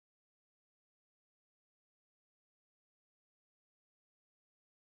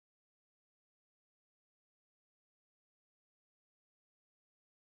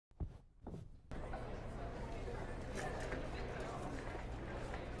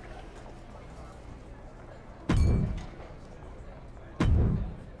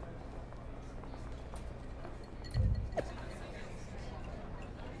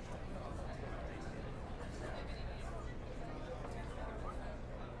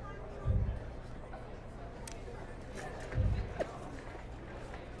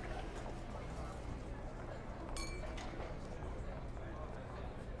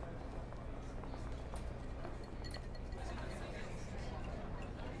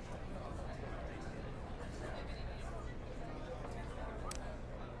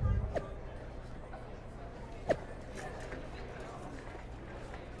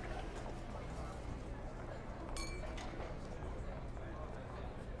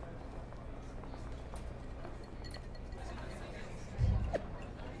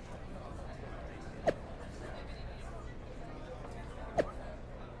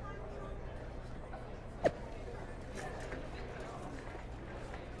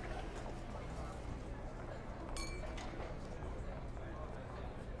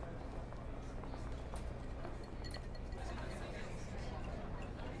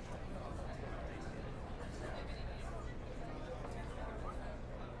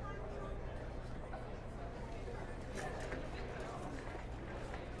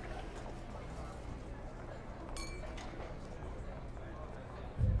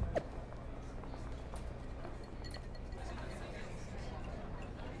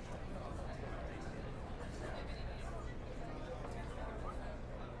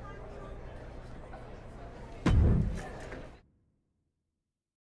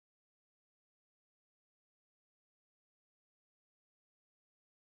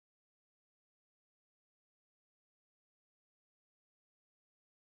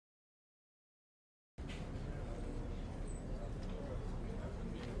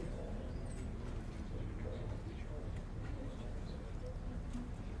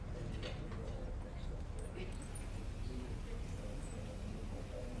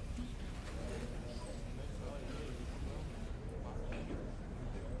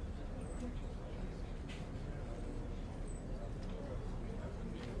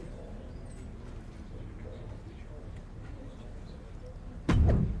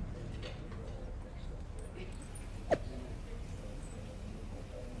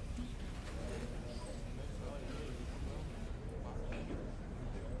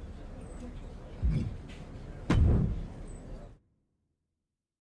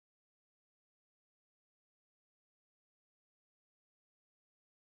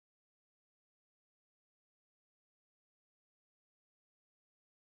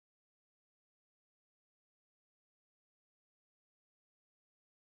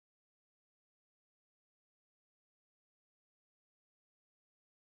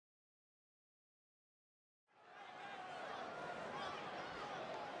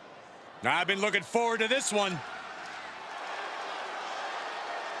I've been looking forward to this one.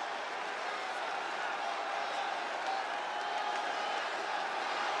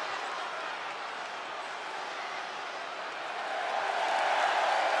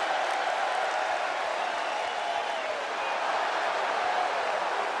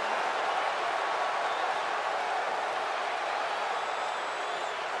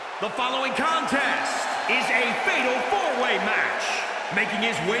 The following contest is a fatal four-way match. Making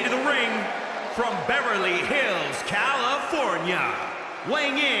his way to the ring from Beverly Hills, California.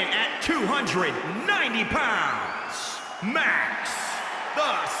 Weighing in at 290 pounds, Max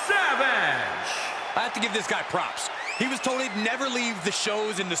the Savage. I have to give this guy props. He was told he'd never leave the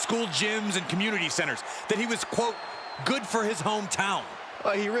shows in the school gyms and community centers, that he was, quote, good for his hometown.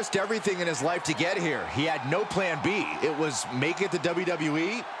 He risked everything in his life to get here. He had no plan B. It was make it to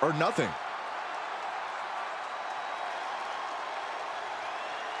WWE or nothing.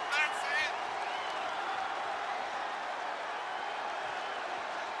 That's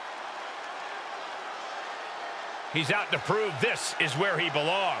it. He's out to prove this is where he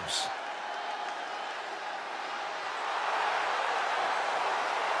belongs.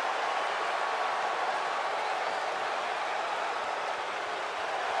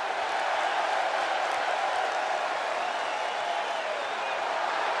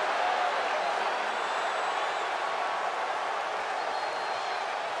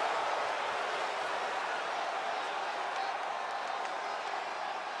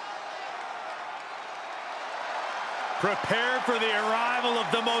 Prepared for the arrival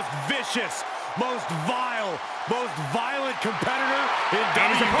of the most vicious, most vile, most violent competitor in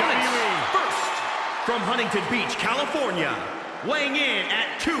WWE. First, from Huntington Beach, California, weighing in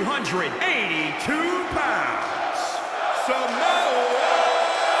at 282 pounds, Samoa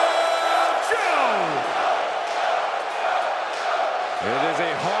Joe. It is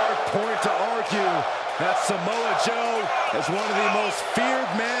a hard point to argue that Samoa Joe is one of the most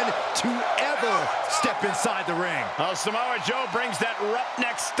feared men to ever step inside the ring. Well, Samoa Joe brings that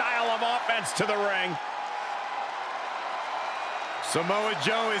roughneck style of offense to the ring. Samoa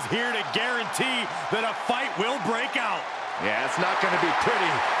Joe is here to guarantee that a fight will break out. Yeah, it's not going to be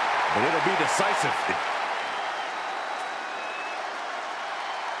pretty, but it'll be decisive.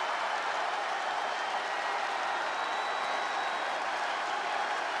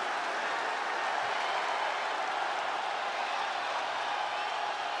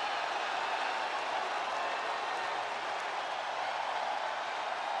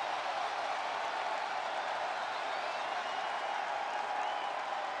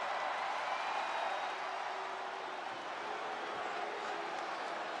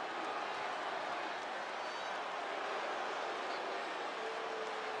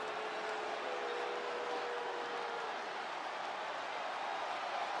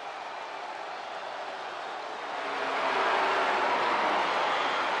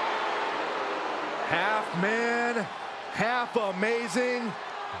 Half man, half amazing,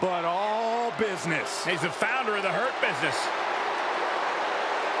 but all business. He's the founder of the Hurt Business.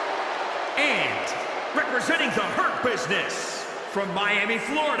 And representing the Hurt Business from Miami,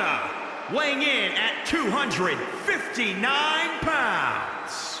 Florida, weighing in at 259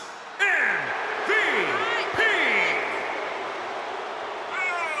 pounds, MVP.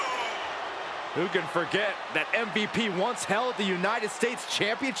 Who can forget that MVP once held the United States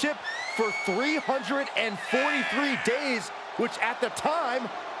Championship for 343 days, which at the time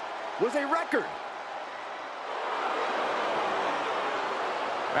was a record.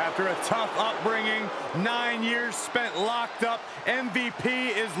 After a tough upbringing, 9 years spent locked up,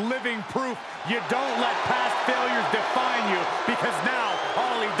 MVP is living proof you don't let past failures define you, because now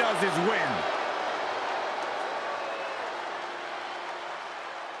all he does is win.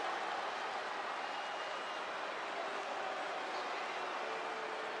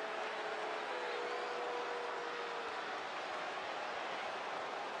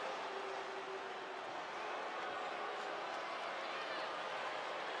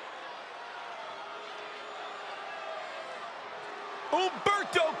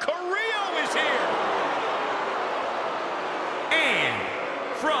 Humberto Carrillo is here. And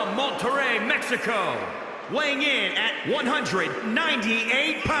from Monterrey, Mexico, weighing in at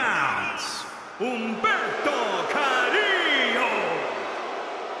 198 pounds, Humberto Carrillo.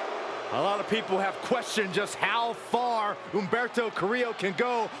 A lot of people have questioned just how far Humberto Carrillo can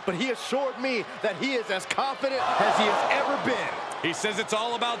go, but he assured me that he is as confident as he has ever been. He says it's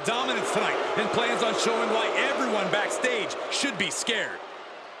all about dominance tonight and plans on showing why everyone backstage should be scared.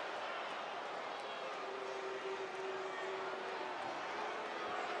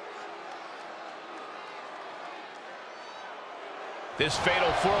 This fatal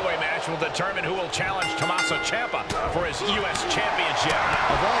four-way match will determine who will challenge Tommaso Ciampa for his U.S. Championship.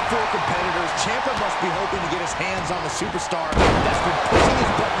 Of all four competitors, Ciampa must be hoping to get his hands on the superstar that's been pushing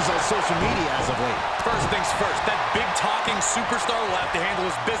his buttons on social media as of late. First things first, that big-talking superstar will have to handle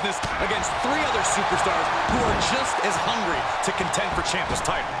his business against 3 other superstars who are just as hungry to contend for Ciampa's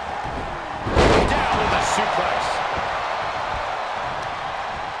title. Down with a suplex.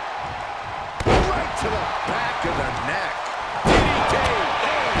 Right to the back of the neck. DDT.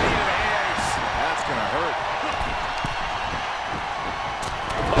 That's gonna hurt.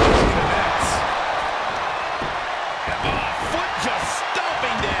 Connects. Foot just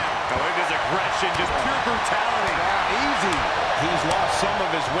stomping down. Look at his aggression, just pure brutality. Easy. He's lost some of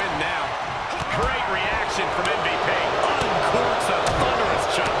his wind now. Great reaction from MVP. Uncorks a thunderous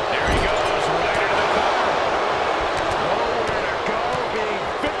chop. There he goes, right into the corner. Nowhere to go, being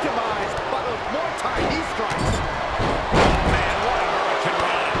victimized by those more-time knee strikes. Oh, man, what a hurricane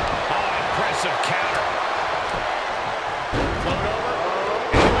run. Oh, impressive counter. Float over.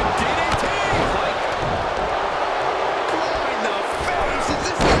 And DDT. Blind the face. Is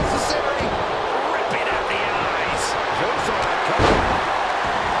this necessary? Ripping out the eyes. Joe saw that coming.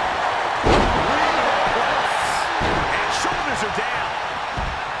 And shoulders are down.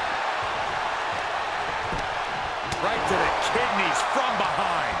 Right to the kidneys from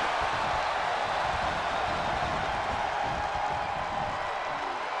behind.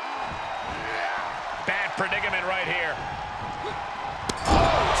 Bad predicament right here.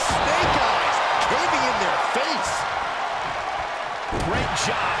 Oh, snake eyes caving in their face. Great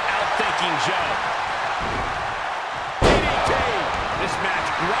job outthinking Joe. DDT. This match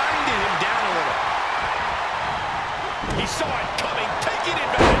grinded him down a little. He saw it coming, taking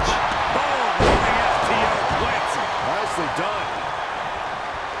advantage. Boom, running FTO plants him. Nicely done.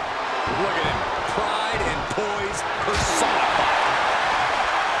 Look at him. Pride and poise personified.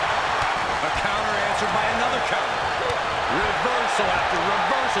 A counter answered by another counter. Reversal after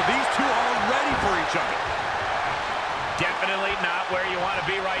reversal. These two are ready for each other. Definitely not where you want to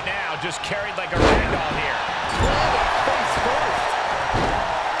be right now. Just carried like a ragdoll here. Face first.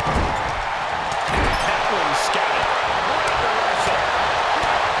 That one scouted. What a reversal.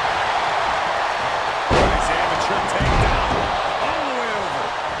 Nice amateur takedown. All the way over.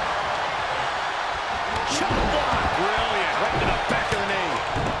 Chop block. Brilliant. Right to the back of the knee.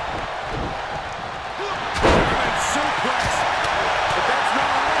 German suplex. But that's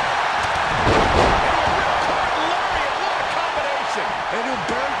not all. Lariat. What a combination. And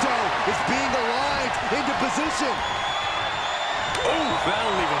Humberto is being aligned into position. Ooh,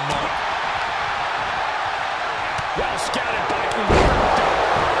 that'll leave a mark. Well scouted by Humberto.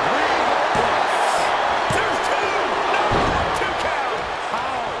 There's 2. No, 2 count.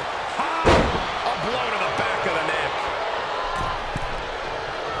 How? A blow to the back of the neck.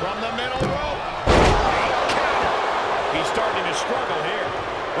 From the middle rope. Counter. He's starting to struggle here.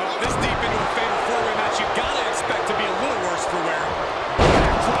 Well, this deep into a fatal 4-way match, you gotta expect to be a little worse for wear.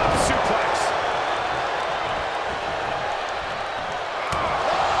 Drop suplex.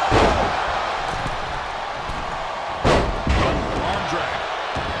 Arm drag.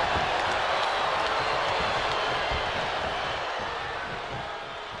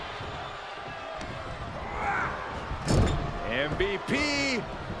 MVP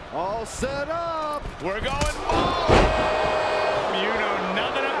all set up. We're going. You know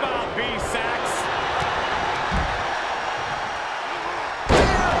nothing about B-Sacks.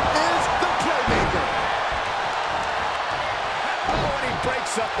 There is the playmaker. Oh, and he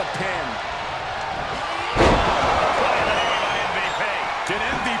breaks up the pin. Play of the day by MVP. Did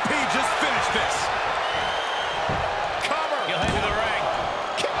MVP just finish this? Cover. He'll head to the ring.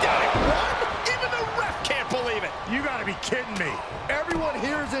 Kicked out at 1. Even the ref can't believe it. You gotta be kidding me. Everyone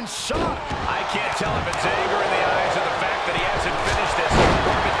here is in shock. I can't tell if it's anger in the eyes or the fact that he hasn't finished this,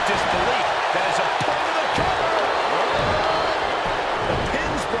 or if it's disbelief that is a part of the cover. The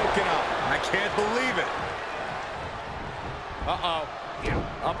pin's broken up. I can't believe it. Uh-oh.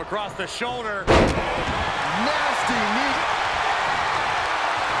 Up across the shoulder. Nasty knee.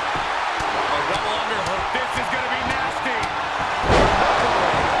 A double underhook. This is gonna be nasty.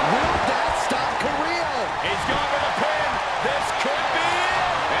 Will that stop Carrillo? He's going for the pin. This could be it.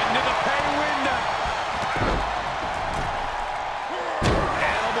 Into the pay window.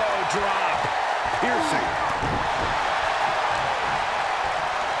 Elbow drop. Piercing.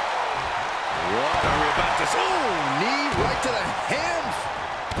 What are we about to see? Oh, knee right to the hands.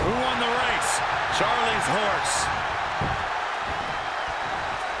 Who won the race? Charlie's horse.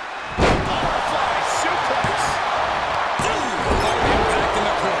 Butterfly suplex.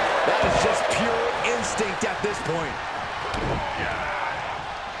 That is just pure instinct at this point.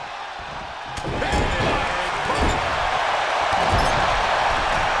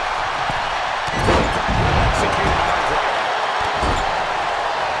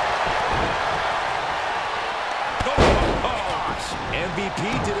 MVP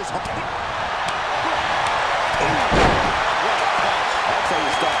did his hard. That's how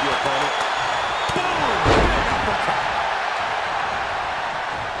you stop your opponent. Boom! Big uppercut.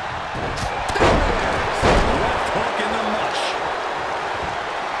 Left hook in the mush.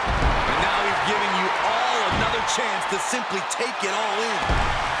 And now he's giving you all another chance to simply take it all in.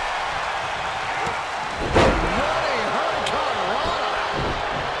 What a hurricane rana.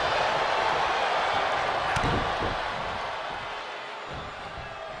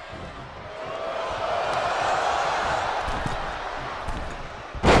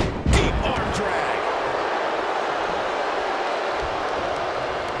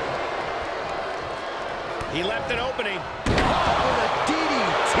 He left an opening. With a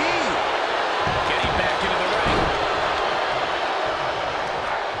DDT. Getting back into the ring.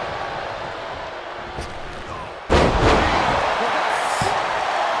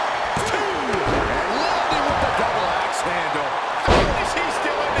 Two. And landing with the double axe handle. How is he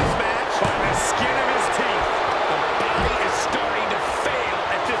still in this match? By the skin of his teeth. The body is starting to fail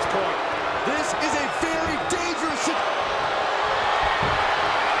at this point. This is a very dangerous situation.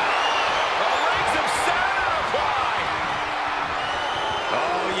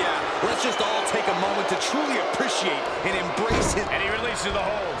 Let's just all take a moment to truly appreciate and embrace his... And he releases the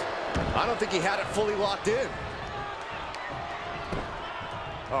hold. I don't think he had it fully locked in.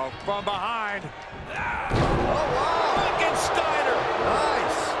 Oh, from behind. Oh, wow. Frankensteiner.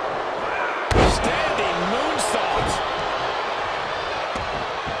 Nice. Standing moonsault.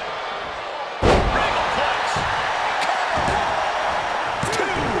 Regalplex.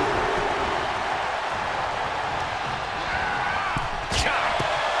 Chop.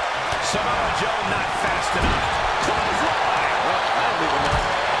 Samoa Joe not fast enough. Clothesline. I don't even know.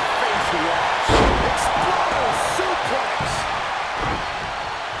 Face wash. Exploder suplex.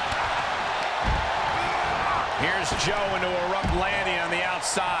 Here's Joe into a rough landing on the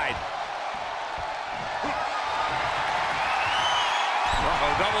outside.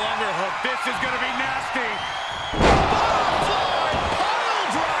 Uh-oh, double underhook. This is going to be nasty. Butterfly pile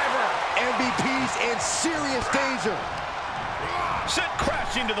driver. MVP's in serious danger. Sent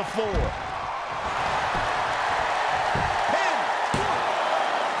crashing to the floor. Pin.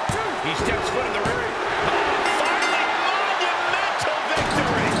 He steps foot in the rear. Finally, monumental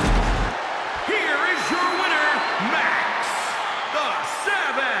victory. Here is your winner, Max the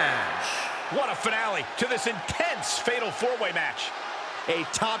Savage. What a finale to this intense fatal four-way match. A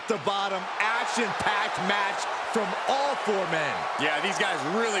top-to-bottom, action-packed match from all four men. Yeah, these guys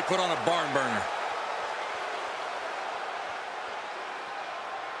really put on a barn burner.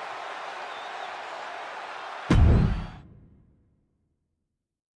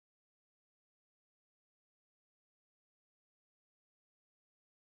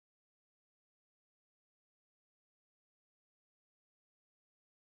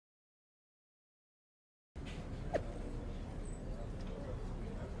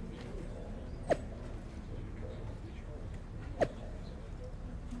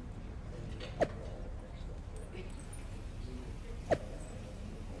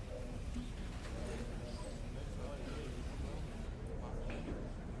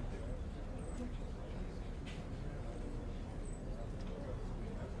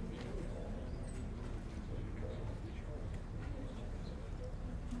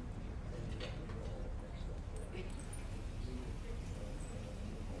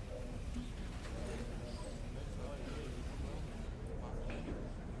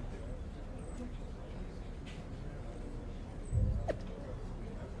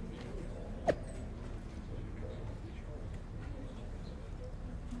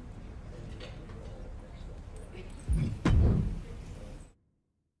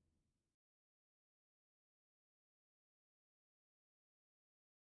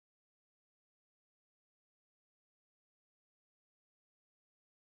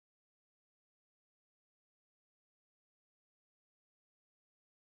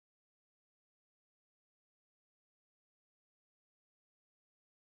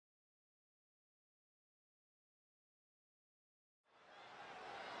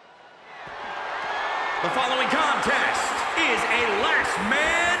 The following contest is a last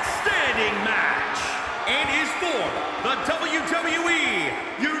man standing match and is for the WWE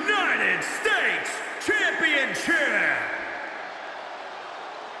United States Championship.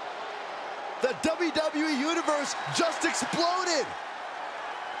 The WWE Universe just exploded.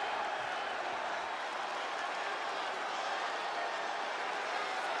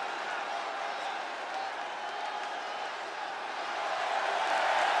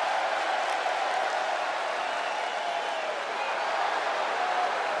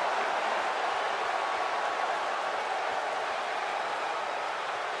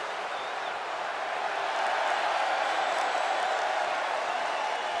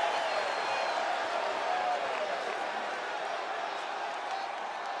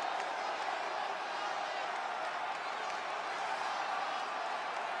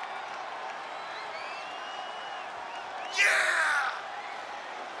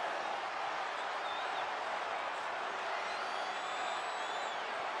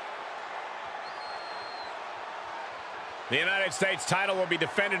 The United States title will be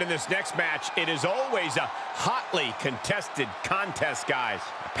defended in this next match. It is always a hotly contested contest, guys.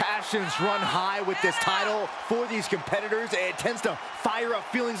 Passions run high with this title for these competitors. It tends to fire up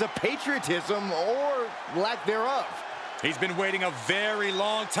feelings of patriotism or lack thereof. He's been waiting a very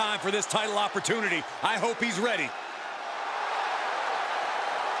long time for this title opportunity. I hope he's ready.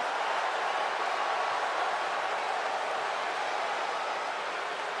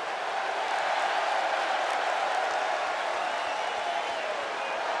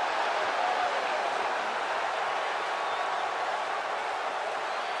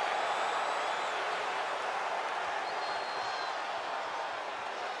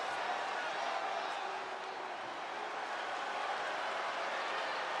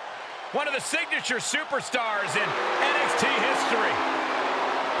 One of the signature superstars in NXT history.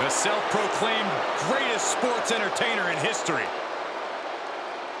 The self-proclaimed greatest sports entertainer in history.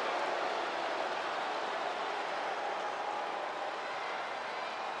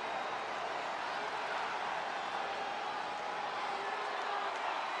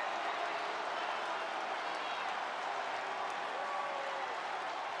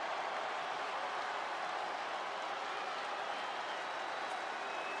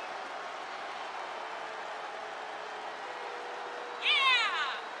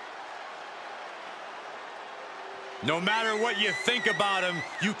 No matter what you think about him,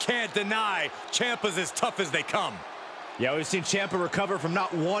 you can't deny Ciampa's as tough as they come. Yeah, we've seen Ciampa recover from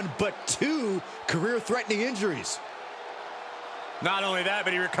not one, but two career-threatening injuries. Not only that,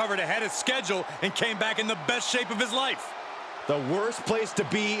 but he recovered ahead of schedule and came back in the best shape of his life. The worst place to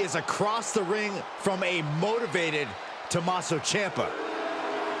be is across the ring from a motivated Tommaso Ciampa.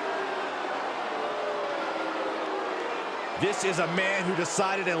 This is a man who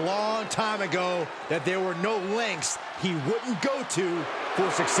decided a long time ago that there were no lengths he wouldn't go to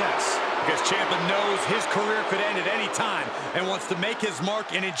for success. Because Ciampa knows his career could end at any time and wants to make his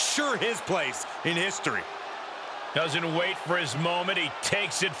mark and ensure his place in history. Doesn't wait for his moment, he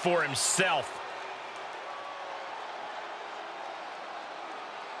takes it for himself.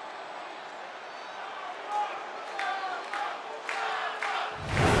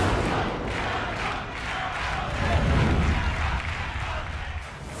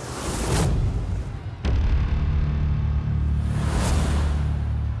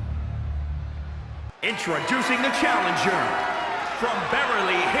 Introducing the challenger from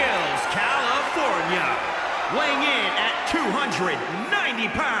Beverly Hills, California, weighing in at 290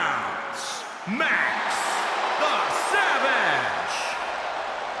 pounds, Max the Savage.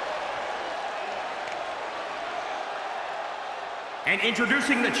 And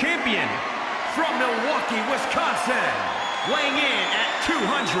introducing the champion from Milwaukee, Wisconsin, weighing in at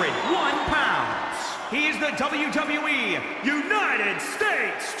 201 pounds. He is the WWE United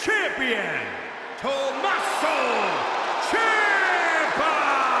States Champion, Tommaso Ciampa!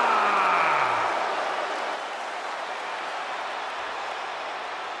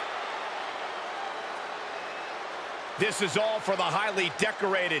 This is all for the highly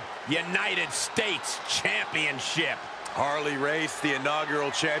decorated United States Championship. Harley Race, the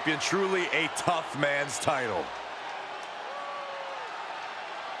inaugural champion, truly a tough man's title.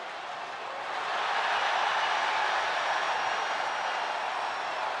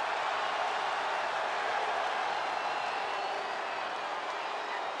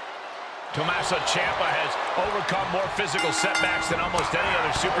 Tommaso Ciampa has overcome more physical setbacks than almost any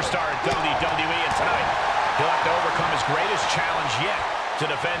other superstar in WWE, and tonight he'll have to overcome his greatest challenge yet to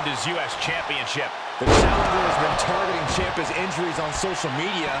defend his U.S. Championship. The challenger has been targeting Ciampa's injuries on social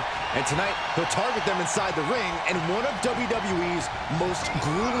media, and tonight he'll target them inside the ring in one of WWE's most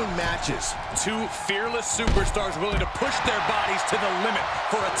grueling matches. Two fearless superstars willing to push their bodies to the limit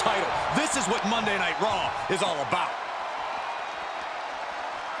for a title. This is what Monday Night Raw is all about.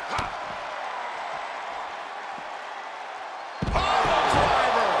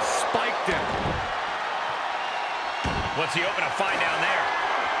 What's he hoping to find down there?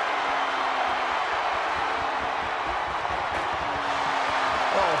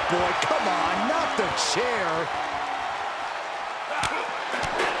 Oh boy, come on, not the chair.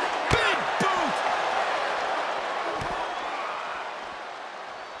 Big boot!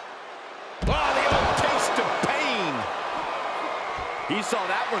 Oh, the old taste of pain. He saw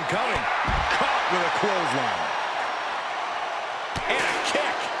that one coming. Caught with a clothesline. And a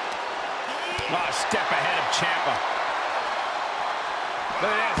kick. Oh, a step ahead of Ciampa. Look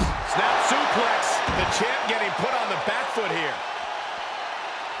at this. Snap suplex. The champ getting put on the back foot here.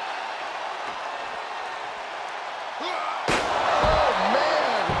 Oh,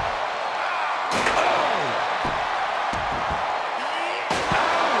 man.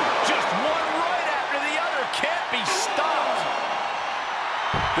 Oh, just one right after the other. Can't be stopped.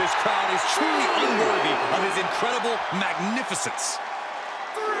 This crowd is truly unworthy of his incredible magnificence.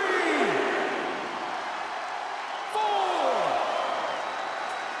 3, 4.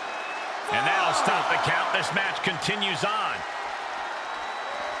 And that'll stop the count. This match continues on.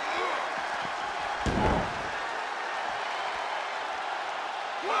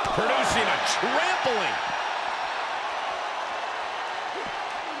 Producing a trampling.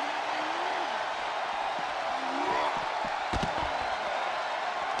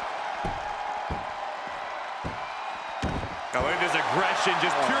 Oh, look at his aggression,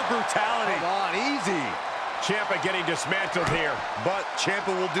 just pure brutality. Come on, easy. Ciampa getting dismantled here. But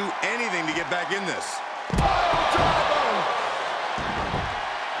Ciampa will do anything to get back in this.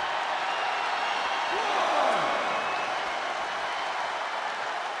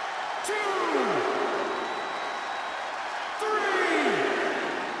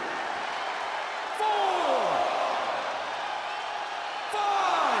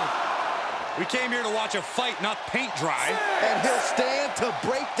 We came here to watch a fight, not paint dry. And he'll stand to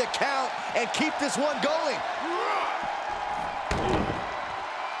break the count and keep this one going.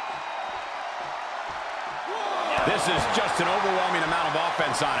 This is just an overwhelming amount of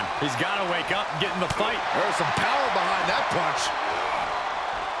offense on him. He's got to wake up and get in the fight. There's some power behind that punch.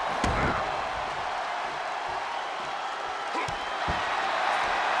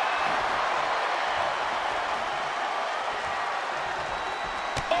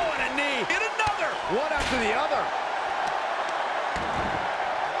 One after the other.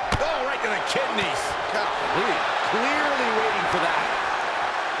 Oh, right to the kidneys. Golly, clearly waiting for that.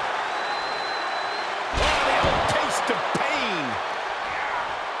 Oh, they have a taste of pain.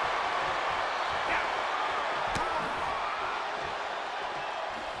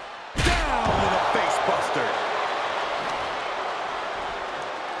 Down with a face buster.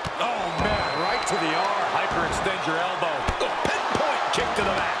 Oh, man, Right to the arm. hyperextend your elbow. Pinpoint kick to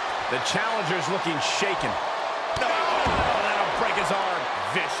the mat. The challenger's looking shaken. Oh, that'll break his arm.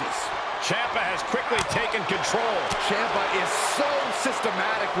 Vicious. Ciampa has quickly taken control. Ciampa is so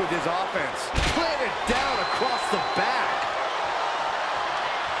systematic with his offense. Planted down across the back.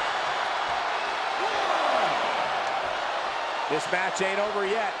 This match ain't over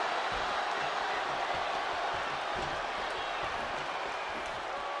yet.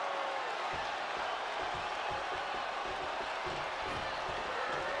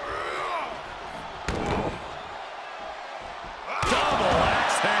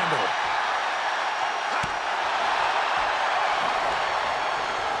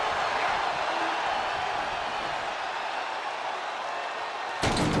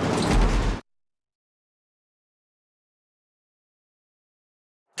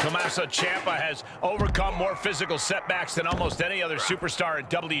 Tommaso Ciampa has overcome more physical setbacks than almost any other superstar in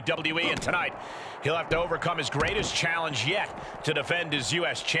WWE, and tonight he'll have to overcome his greatest challenge yet to defend his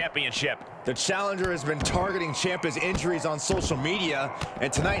U.S. Championship. The challenger has been targeting Ciampa's injuries on social media,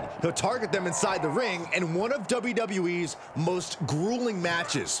 and tonight he'll target them inside the ring in one of WWE's most grueling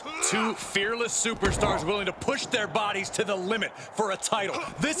matches. Two fearless superstars willing to push their bodies to the limit for a title.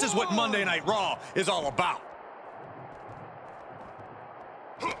 This is what Monday Night Raw is all about.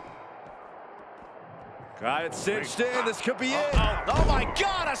 Got it cinched in. This could be it. Oh, my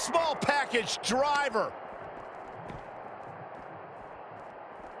God, a small package driver.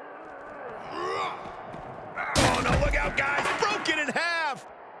 Oh, no, look out, guys. Broken in half.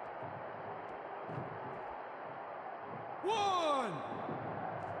 1,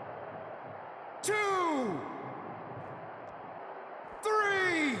 2,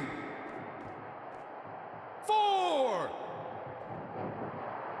 3, 4,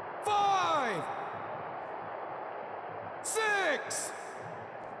 5, 6,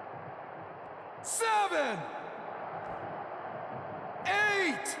 7,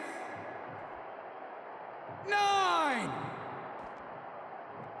 8, 9,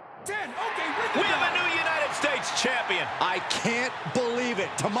 10. Okay, We have a new United States champion. I can't believe it.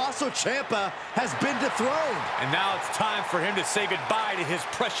 Tommaso Ciampa has been dethroned. And now it's time for him to say goodbye to his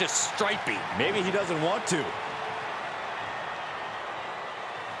precious stripey. Maybe he doesn't want to.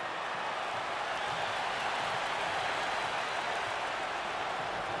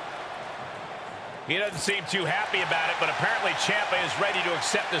 He doesn't seem too happy about it, but apparently Ciampa is ready to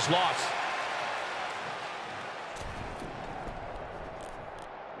accept this loss.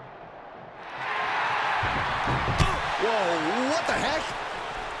 Whoa, what the heck?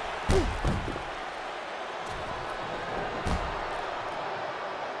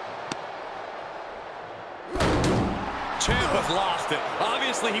 Ciampa's lost it.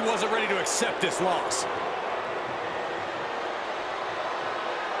 Obviously, he wasn't ready to accept this loss.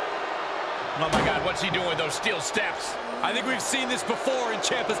 Oh my God, what's he doing with those steel steps? I think we've seen this before in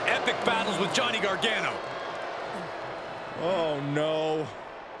Ciampa's epic battles with Johnny Gargano. Oh, no.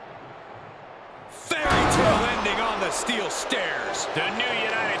 Fairy tale ending on the steel stairs. The new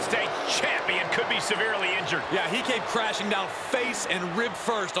United States champion could be severely injured. Yeah, he came crashing down face and rib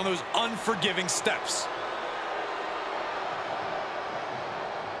first on those unforgiving steps.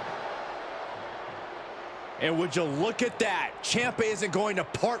 And would you look at that? Ciampa isn't going to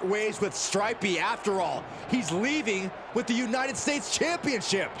part ways with Stripey after all. He's leaving with the United States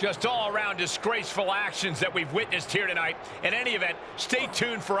Championship. Just all-around disgraceful actions that we've witnessed here tonight. In any event, stay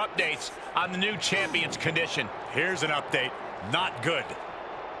tuned for updates on the new champion's condition. Here's an update. Not good.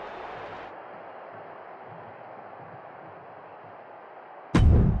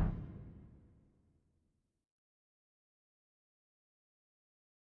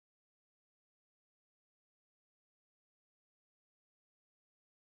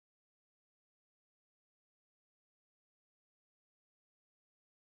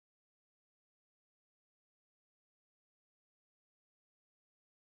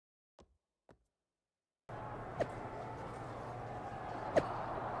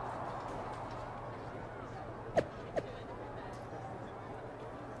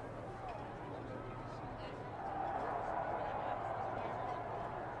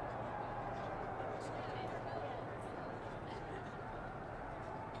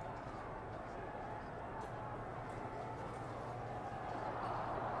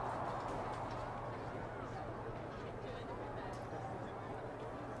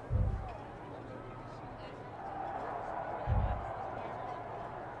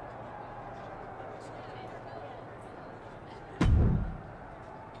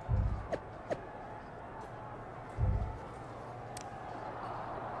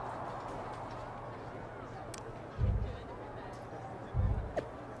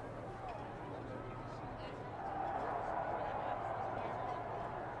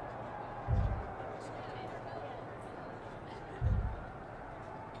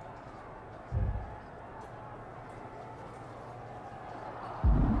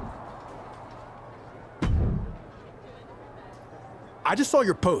 I just saw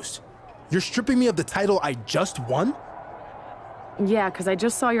your post. You're stripping me of the title I just won? Yeah, because I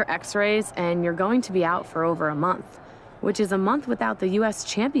just saw your x-rays and you're going to be out for over a month, which is a month without the US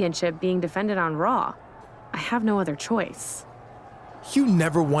Championship being defended on Raw. I have no other choice. You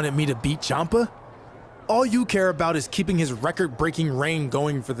never wanted me to beat Ciampa? All you care about is keeping his record-breaking reign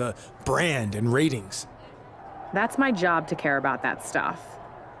going for the brand and ratings. That's my job to care about that stuff.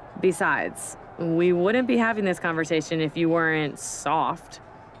 Besides, we wouldn't be having this conversation if you weren't soft.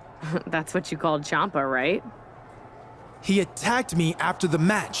 That's what you called Ciampa, right? He attacked me after the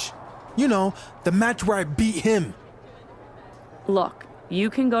match. You know, the match where I beat him. Look, you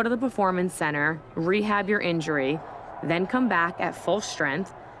can go to the Performance Center, rehab your injury, then come back at full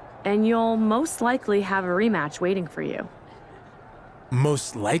strength, and you'll most likely have a rematch waiting for you.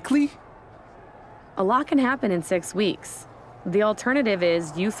 Most likely? A lot can happen in 6 weeks. The alternative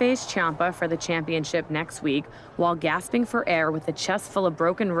is you face Ciampa for the championship next week while gasping for air with a chest full of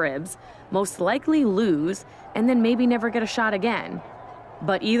broken ribs, most likely lose, and then maybe never get a shot again.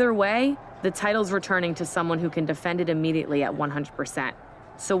 But either way, the title's returning to someone who can defend it immediately at 100%.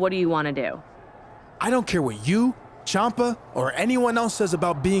 So what do you want to do? I don't care what you, Ciampa, or anyone else says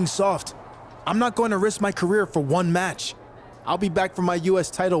about being soft. I'm not going to risk my career for one match. I'll be back for my US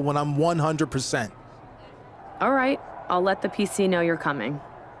title when I'm 100%. All right, I'll let the PC know you're coming.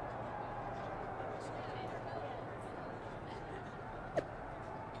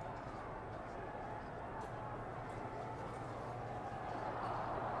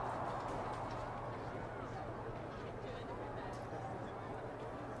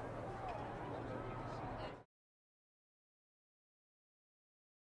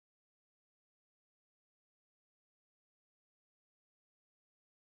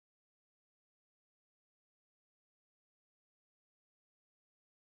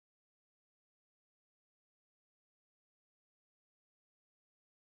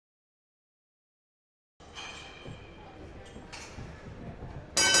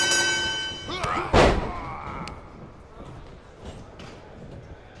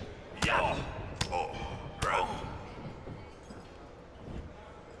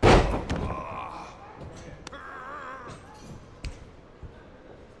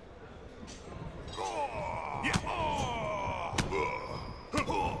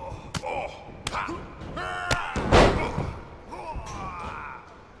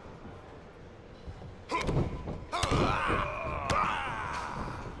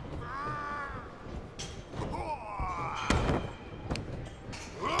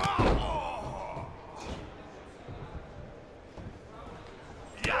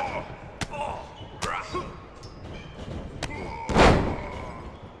 now.